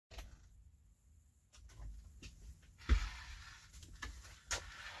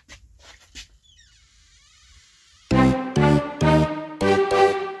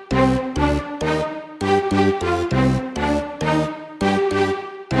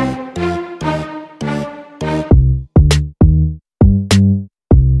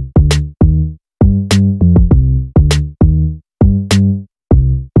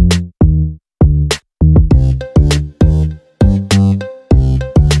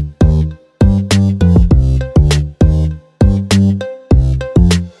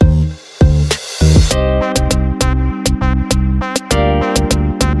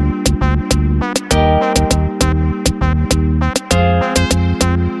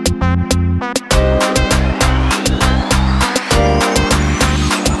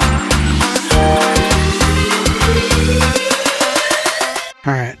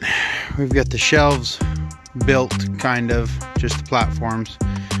We've got the shelves built, kind of, just the platforms.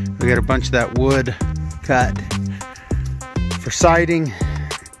 We got a bunch of that wood cut for siding.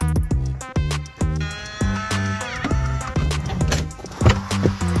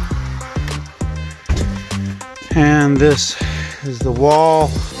 And this is the wall,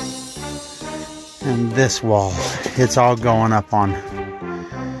 and this wall. It's all going up on.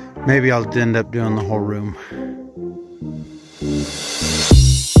 Maybe I'll end up doing the whole room.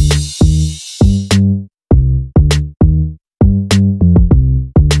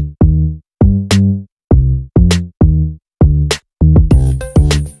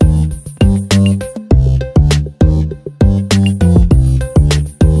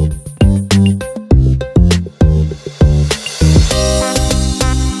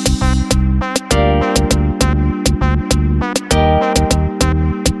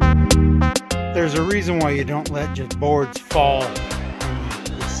 There's a reason why you don't let just boards fall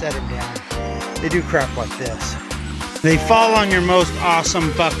when you set them down. They do crap like this. They fall on your most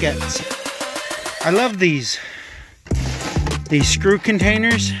awesome buckets. I love these screw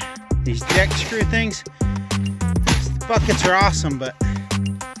containers, these deck screw things. The buckets are awesome, but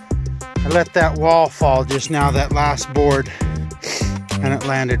I let that wall fall just now, that last board, and it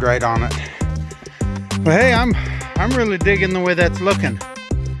landed right on it. But hey, I'm really digging the way that's looking.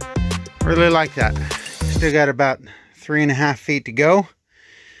 Really like that. Still got about 3.5 feet to go,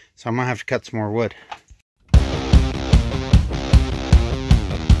 so I'm gonna have to cut some more wood.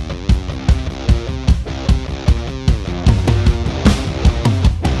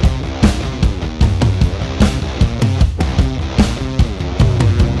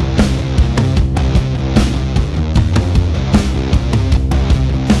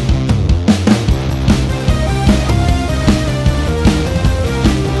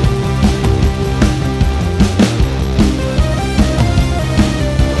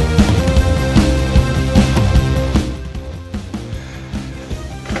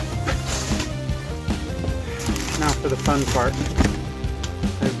 For the fun part,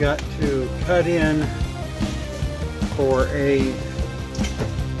 I've got to cut in for a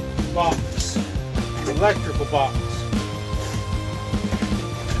box, an electrical box.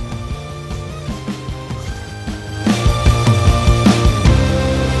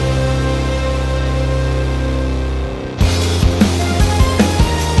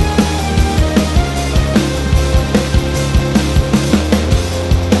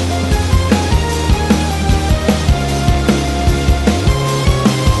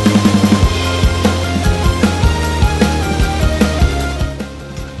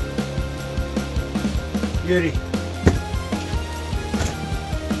 Beauty.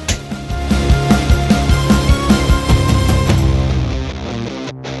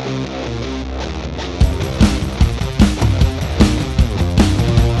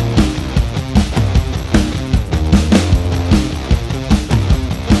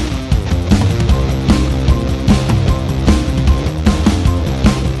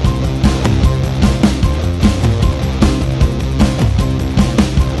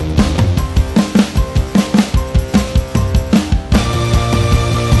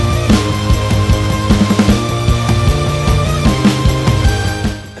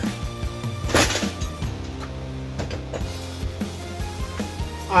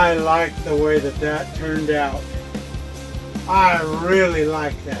 I like the way that turned out. I really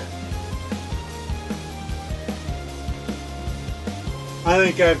like that. I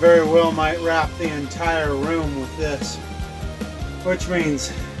think I very well might wrap the entire room with this, which means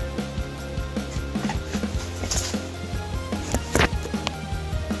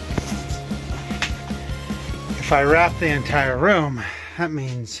if I wrap the entire room, that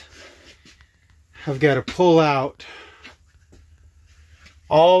means I've got to pull out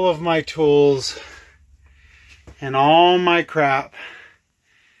all of my tools and all my crap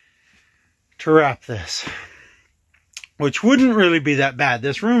to wrap this, which wouldn't really be that bad.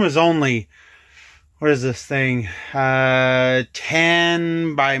 This room is only, what is this thing,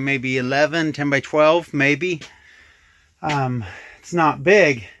 10 by maybe 11, 10 by 12 maybe. It's not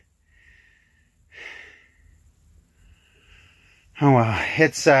big. Oh well,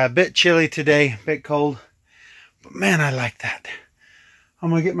 it's a bit chilly today, a bit cold, but man, I like that. I'm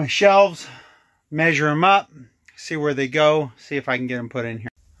gonna get my shelves, measure them up, see where they go, see if I can get them put in here.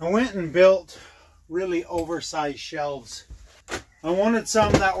 I went and built really oversized shelves. I wanted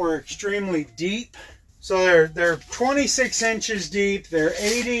some that were extremely deep. So they're 26 inches deep. They're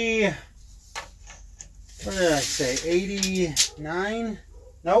 80, what did I say, 89?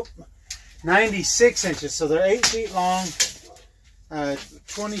 Nope, 96 inches. So they're 8 feet long,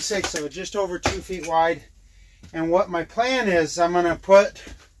 26, so just over 2 feet wide. And what my plan is, I'm going to put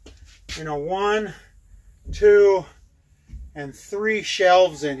you know, 1, 2, and 3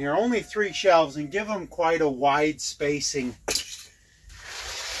 shelves in here. Only 3 shelves, and give them quite a wide spacing.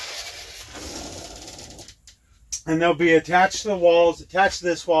 And they'll be attached to the walls, attached to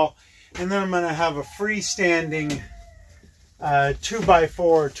this wall, and then I'm going to have a freestanding 2x4,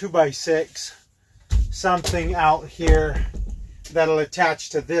 2x6, something out here that'll attach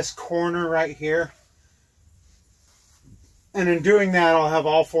to this corner right here. And in doing that, I'll have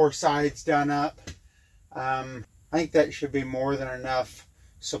all 4 sides done up. I think that should be more than enough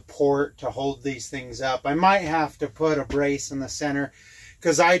support to hold these things up. I might have to put a brace in the center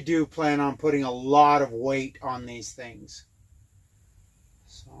because I do plan on putting a lot of weight on these things.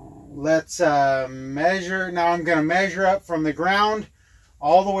 So let's measure. Now I'm going to measure up from the ground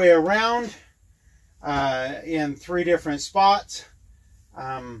all the way around in 3 different spots.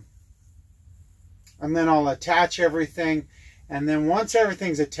 And then I'll attach everything. And then once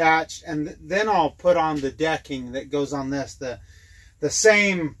everything's attached, and then I'll put on the decking that goes on this. The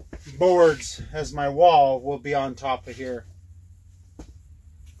same boards as my wall will be on top of here.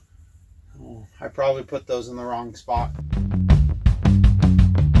 Oh, I probably put those in the wrong spot.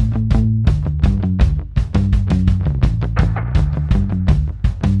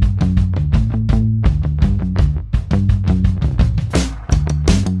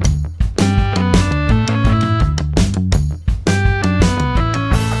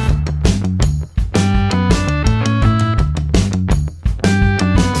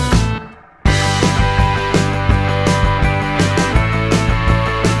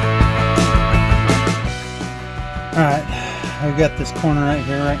 Alright, I've got this corner right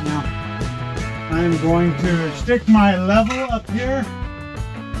here right now. I'm going to stick my level up here.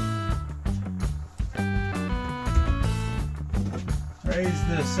 Raise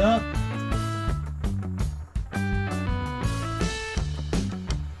this up.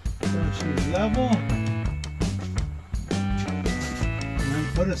 So she's level. And then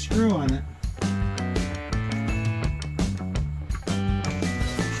put a screw on it.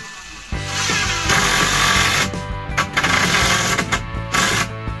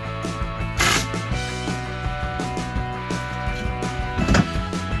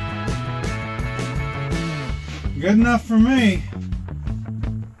 Good enough for me.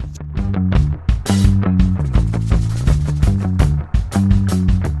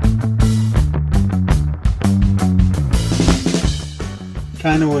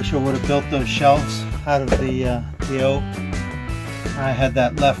 Kind of wish I would have built those shelves out of the oak. I had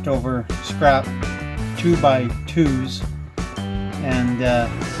that leftover scrap 2x2s, and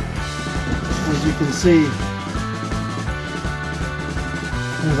as you can see,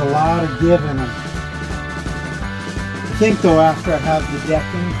 there's a lot of give in them. I think though, after I have the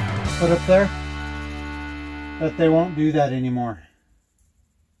decking put up there, that they won't do that anymore.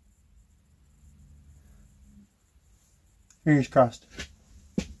 Fingers crossed.